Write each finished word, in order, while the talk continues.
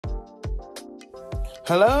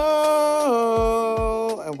Hello,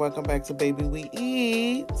 and welcome back to Baby We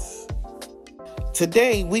Eat.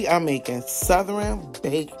 Today we are making Southern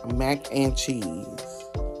baked mac and cheese.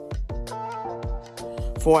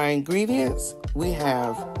 For our ingredients, we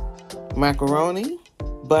have macaroni,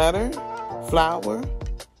 butter, flour,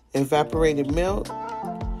 evaporated milk,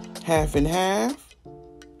 half and half,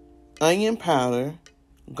 onion powder,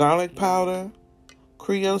 garlic powder,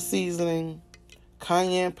 CREOLE seasoning,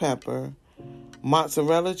 cayenne pepper,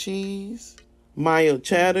 mozzarella cheese, mild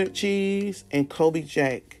cheddar cheese, and COLBY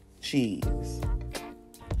jack cheese,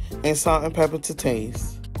 and salt and pepper to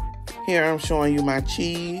taste. Here I'm showing you my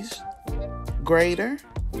cheese grater.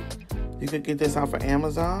 You could get this off of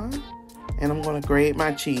Amazon, and I'm going to grate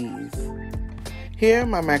my cheese. Here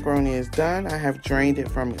my macaroni is done. I have drained it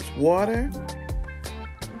from its water.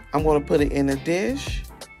 I'm going to put it in a dish,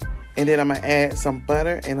 and then I'm going to add some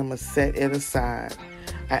butter, and I'm going to set it aside.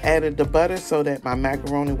 I added the butter so that my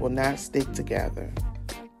macaroni will not stick together.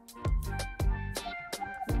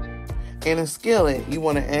 In a skillet, you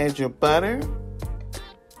want to add your butter,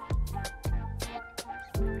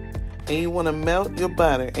 and you want to melt your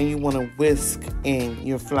butter, and you want to whisk in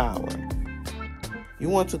your flour. You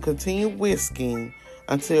want to continue whisking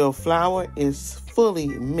until flour is fully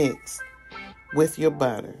mixed with your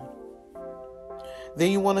butter. Then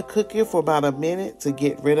you want to cook it for about a minute to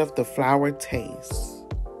get rid of the flour taste.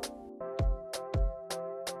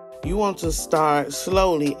 You want to start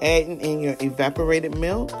slowly adding in your evaporated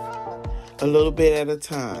milk, a little bit at a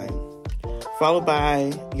time, followed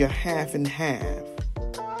by your half and half.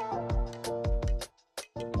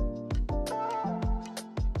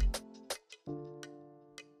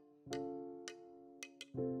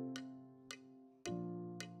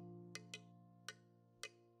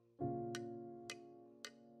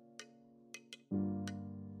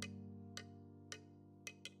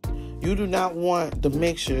 You do not want the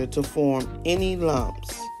mixture to form any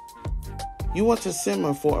lumps. You want to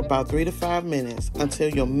simmer for about 3 to 5 minutes until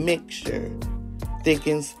your mixture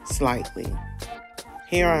thickens slightly.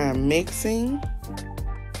 Here I am mixing.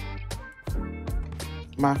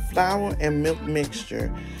 My flour and milk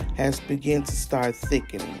mixture has begun to start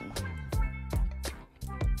thickening.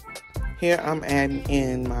 Here I'm adding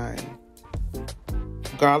in my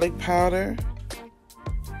garlic powder,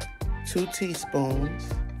 2 teaspoons.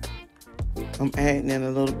 I'm adding in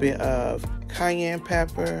a little bit of cayenne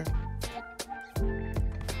pepper,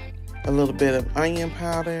 a little bit of onion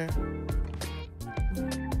powder,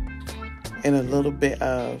 and a little bit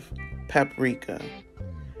of paprika.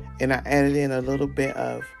 And I added in a little bit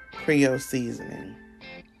of CREOLE seasoning.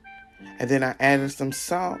 And then I added some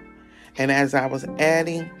salt. And as I was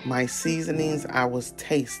adding my seasonings, I was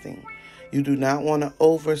tasting. You do not want to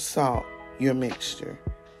over salt your mixture.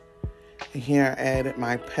 And here I added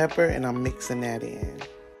my pepper, and I'm mixing that in.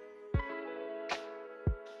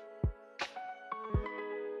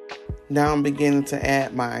 Now I'm beginning to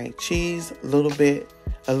add my cheese a little bit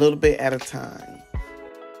at a time.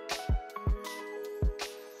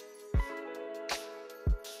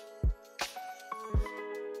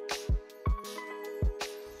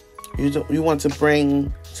 You want to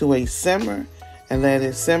bring to a simmer and let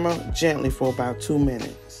it simmer gently for about 2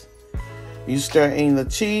 minutes. You stir in the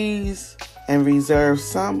cheese and reserve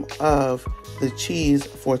some of the cheese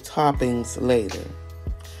for toppings later.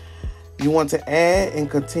 You want to add and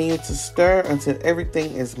continue to stir until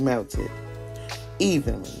everything is melted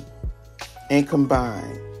evenly and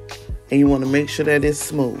combined. And you want to make sure that it's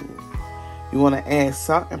smooth. You want to add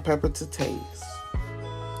salt and pepper to taste.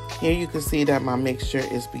 Here you can see that my mixture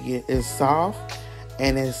is soft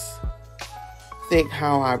and it's thick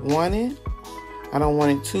how I want it. I don't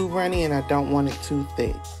want it too runny and I don't want it too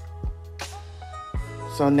thick.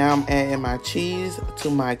 So now I'm adding my cheese to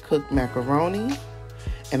my cooked macaroni,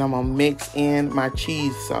 and I'm going to mix in my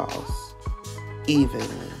cheese sauce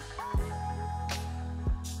evenly.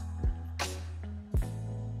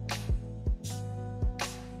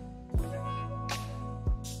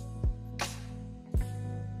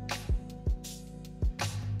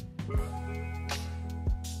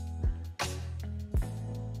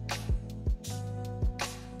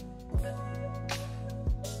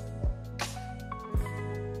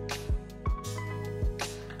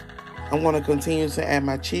 I'm going to continue to add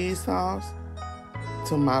my cheese sauce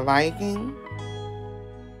to my liking.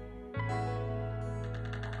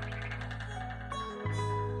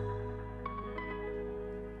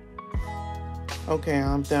 Okay,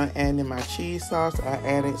 I'm done adding my cheese sauce. I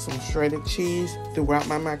added some shredded cheese throughout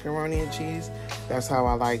my macaroni and cheese. That's how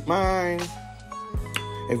I like mine.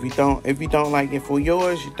 If you don't like it for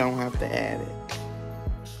yours, you don't have to add it.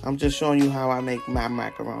 I'm just showing you how I make my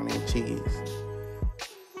macaroni and cheese.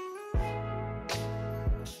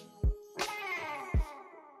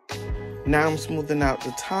 Now I'm smoothing out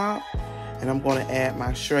the top, and I'm going to add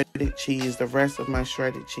my shredded cheese, the rest of my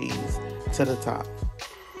shredded cheese, to the top.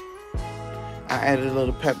 I added a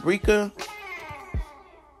little paprika.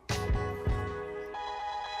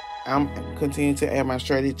 I'm continuing to add my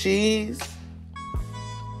shredded cheese.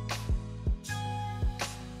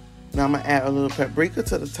 Now I'm going to add a little paprika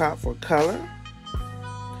to the top for color.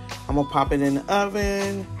 I'm going to pop it in the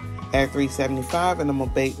oven at 375, and I'm going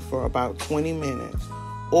to bake for about 20 minutes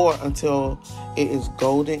or until it is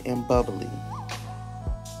golden and bubbly.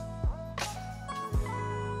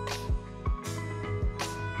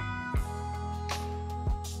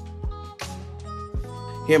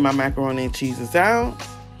 Here my macaroni and cheese is out.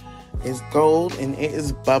 It's gold and it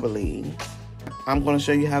is bubbly. I'm going to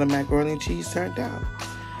show you how the macaroni and cheese turned out.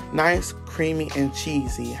 Nice, creamy, and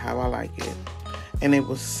cheesy, how I like it. And it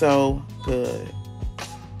was so good.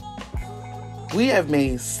 We have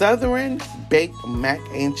made Southern baked mac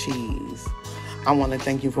and cheese. I want to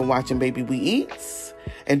thank you for watching Baby We Eats.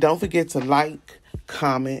 And don't forget to like,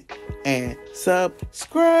 comment, and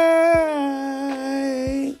subscribe.